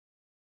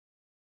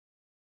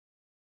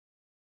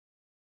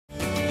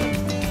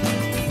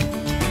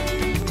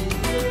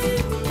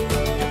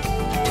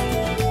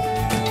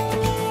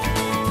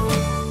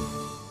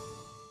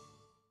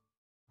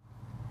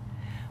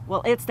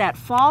Well, it's that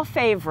fall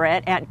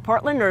favorite at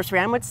Portland Nursery.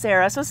 I'm with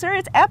Sarah. So Sarah,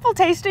 it's apple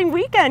tasting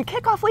weekend,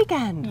 kickoff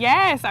weekend.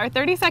 Yes, our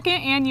 32nd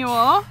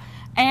annual.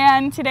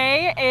 And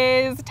today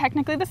is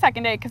technically the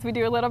second day because we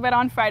do a little bit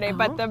on Friday,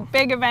 but the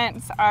big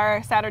events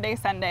are Saturday,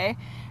 Sunday.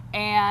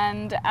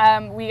 And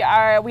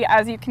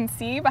as you can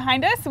see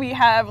behind us, we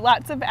have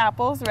lots of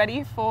apples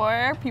ready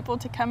for people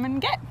to come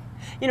and get.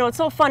 You know, it's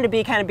so fun to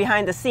be kind of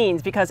behind the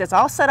scenes because it's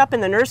all set up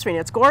in the nursery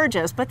and it's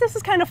gorgeous, but this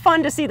is kind of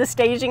fun to see the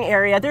staging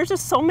area. There's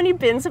just so many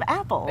bins of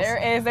apples.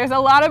 There's a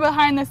lot of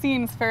behind the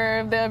scenes.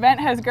 The event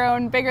has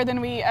grown bigger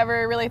than we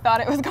ever really thought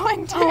it was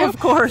going to. Oh, of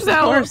course, so of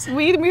course.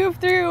 We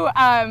moved through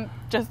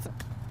just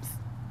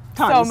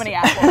Tons. so many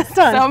apples.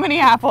 So many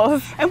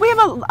apples. And we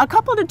have a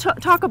couple to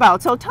talk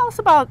about. So tell us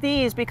about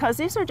these because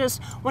these are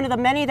just one of the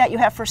many that you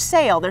have for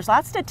sale. There's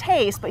lots to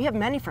taste, but you have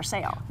many for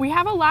sale. We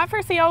have a lot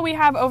for sale. We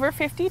have over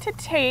 50 to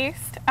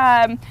taste,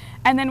 and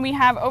then we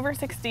have over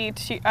 60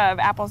 of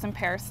apples and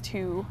pears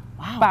to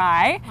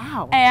buy.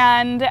 Wow.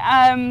 And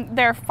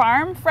they're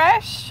farm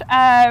fresh.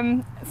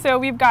 So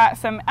we've got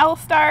some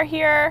L-Star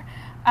here,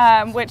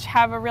 which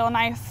have a real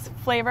nice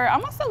flavor,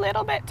 almost a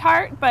little bit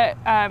tart, but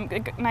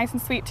nice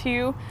and sweet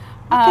too.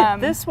 Look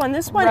at this one.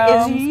 This one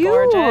is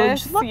huge.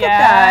 Gorgeous. Look at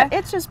that.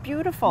 It's just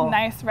beautiful.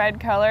 Nice red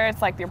color.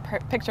 It's like your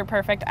picture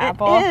perfect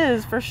apple. It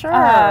is, for sure.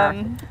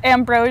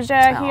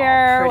 Ambrosia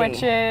here, pretty.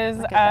 which is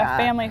a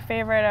family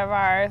favorite of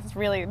ours. It's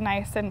really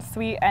nice and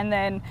sweet. And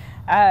then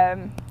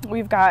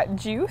we've got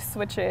Juice,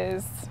 which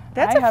is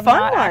That's I a have fun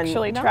not one.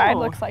 actually tried.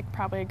 Looks like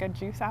probably a good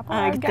juice apple.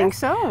 I guess. think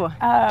so.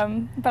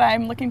 But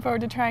I'm looking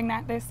forward to trying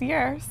that this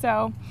year.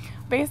 So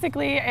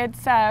basically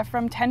it's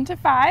from 10 to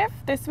 5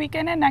 this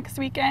weekend and next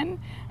weekend.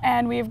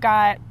 And we've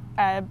got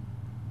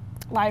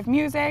live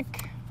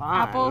music,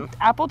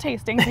 apple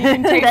tasting. So you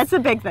can taste, That's a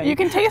big thing. You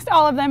can taste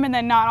all of them, and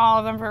then not all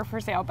of them are for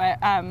sale, but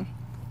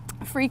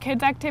free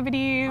kids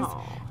activities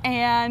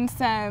and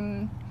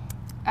some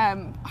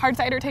hard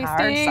cider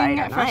tasting,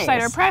 fresh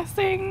cider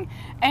pressing,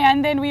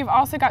 and then we've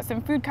also got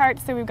some food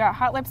carts. So we've got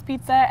Hot Lips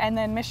Pizza, and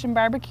then Mission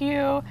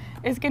Barbecue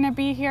is going to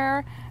be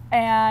here,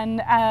 and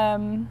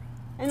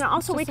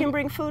also we can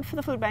bring food for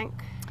the food bank.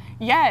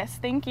 Yes,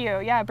 thank you.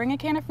 Yeah, bring a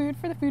can of food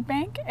for the food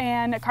bank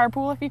and a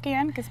carpool if you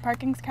can, because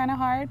parking's kind of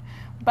hard.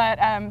 But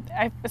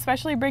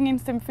especially bringing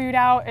some food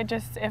out,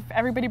 if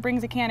everybody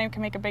brings a can, it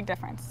can make a big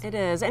difference. It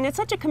is, and it's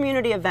such a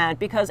community event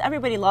because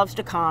everybody loves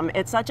to come.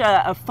 It's such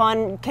a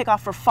fun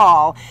kickoff for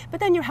fall. But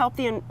then you help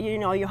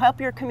you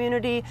help your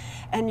community,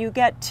 and you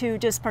get to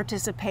just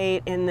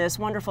participate in this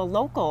wonderful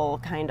local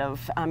kind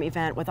of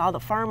event with all the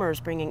farmers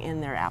bringing in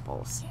their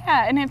apples.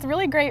 Yeah, and it's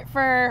really great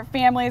for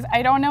families.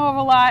 I don't know of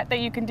a lot that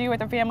you can do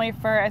with a family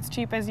for as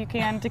cheap as you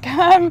can to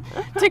come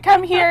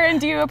here and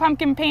do a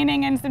pumpkin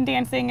painting and some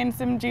dancing and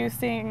some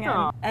juicing.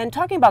 And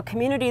talking about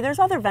community, there's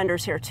other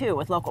vendors here too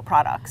with local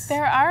products.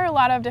 There are a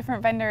lot of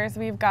different vendors.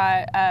 We've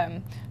got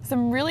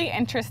some really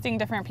interesting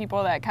different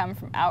people that come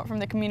out from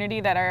the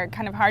community that are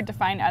kind of hard to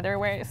find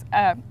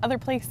other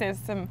places.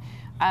 Some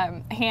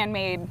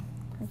handmade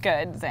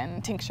goods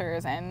and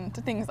tinctures and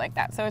things like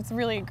that. So it's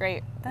really a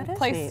great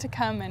place to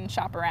come and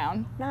shop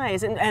around.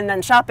 Nice. And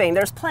then shopping,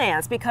 there's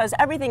plants because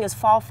everything is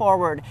fall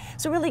forward.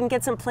 So really you can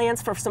get some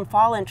plants for some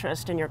fall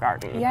interest in your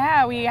garden.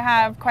 Yeah, we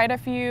have quite a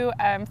few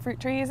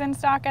fruit trees in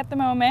stock at the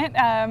moment.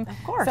 Of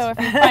course. So if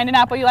you find an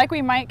apple you like,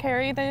 we might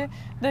carry the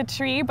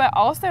tree, but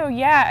also,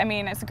 yeah, I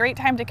mean, it's a great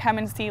time to come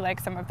and see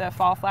like some of the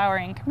fall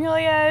flowering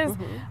camellias,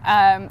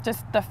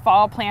 just the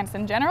fall plants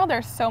in general.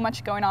 There's so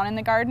much going on in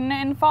the garden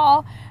in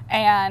fall,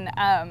 and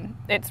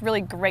it's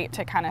really great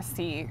to kind of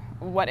see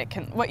what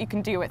you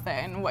can do with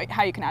it and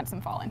how you can add some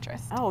fall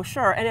interest. Oh,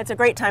 sure, and it's a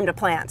great time to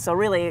plant, so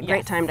really a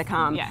great time to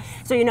come. Yes.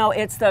 So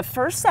it's the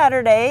first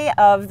Saturday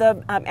of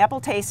the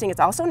apple tasting. It's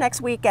also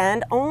next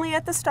weekend, only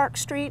at the Stark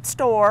Street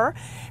store.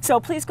 So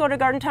please go to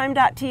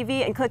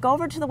gardentime.tv and click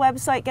over to the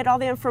website, get all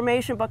the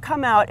information, but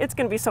come out. It's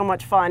going to be so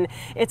much fun.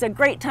 It's a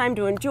great time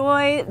to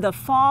enjoy the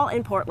fall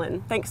in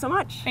Portland. Thanks so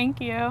much.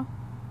 Thank you.